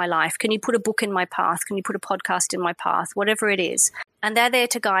someone into my life. Can you put a book in my path? Can you put a podcast in my path? Whatever it is. And they're there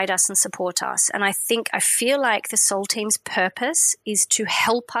to guide us and support us. And I feel like the Soul Team's purpose is to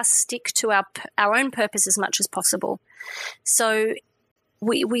help us stick to our own purpose as much as possible. So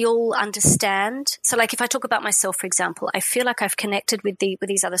we all understand. So like if I talk about myself, for example, I feel like I've connected with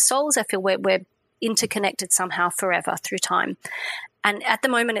these other souls. I feel we're interconnected somehow forever through time. And at the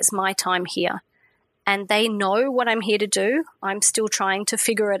moment, it's my time here. And they know what I'm here to do. I'm still trying to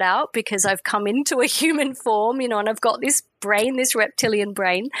figure it out because I've come into a human form, and I've got this brain, this reptilian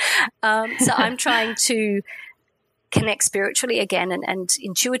brain. So I'm trying to connect spiritually again and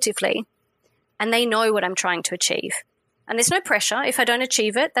intuitively. And they know what I'm trying to achieve. And there's no pressure. If I don't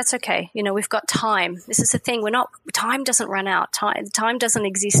achieve it, that's okay. We've got time. This is the thing. Time doesn't run out. Time doesn't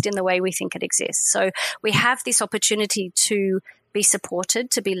exist in the way we think it exists. So we have this opportunity to be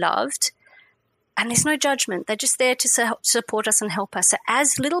supported, to be loved. And there's no judgment. They're just there to support us and help us. So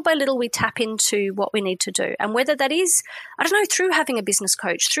as little by little we tap into what we need to do. And whether that is, through having a business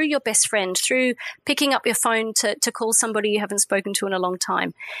coach, through your best friend, through picking up your phone to call somebody you haven't spoken to in a long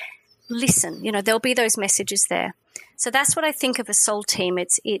time. Listen, there'll be those messages there. So that's what I think of a soul team.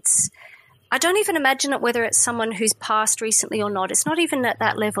 It's I don't even imagine it whether it's someone who's passed recently or not. It's not even at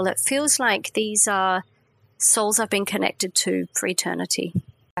that level. It feels like these are souls I've been connected to for eternity.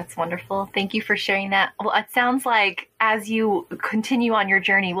 That's wonderful. Thank you for sharing that. Well, it sounds like as you continue on your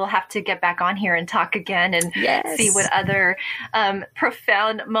journey, we'll have to get back on here and talk again and see what other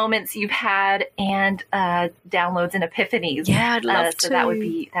profound moments you've had and downloads and epiphanies. Yeah, I'd love to. So that would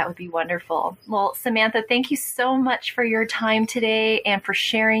be wonderful. Well, Samantha, thank you so much for your time today and for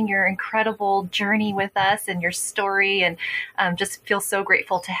sharing your incredible journey with us and your story. And just feel so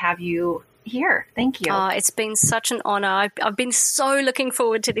grateful to have you here. Thank you. It's been such an honor. I've been so looking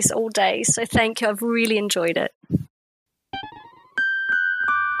forward to this all day. So thank you. I've really enjoyed it.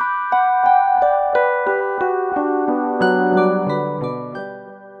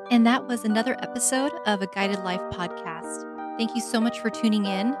 And that was another episode of A Guided Life podcast. Thank you so much for tuning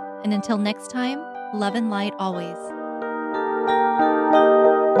in. And until next time, love and light always.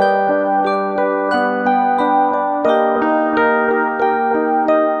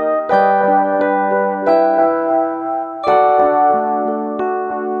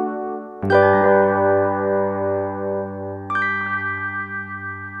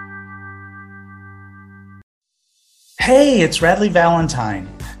 Hey, it's Radley Valentine.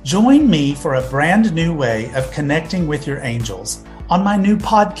 Join me for a brand new way of connecting with your angels on my new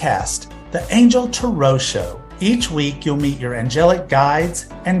podcast, The Angel Tarot Show. Each week, you'll meet your angelic guides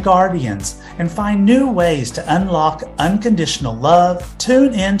and guardians and find new ways to unlock unconditional love,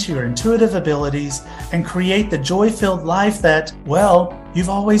 tune into your intuitive abilities, and create the joy-filled life that, you've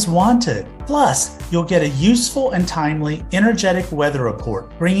always wanted. Plus, you'll get a useful and timely energetic weather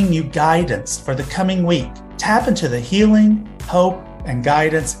report, bringing you guidance for the coming week. Tap into the healing, hope, and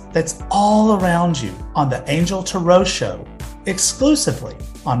guidance that's all around you on the Angel Tarot Show, exclusively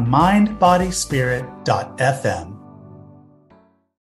on mindbodyspirit.fm.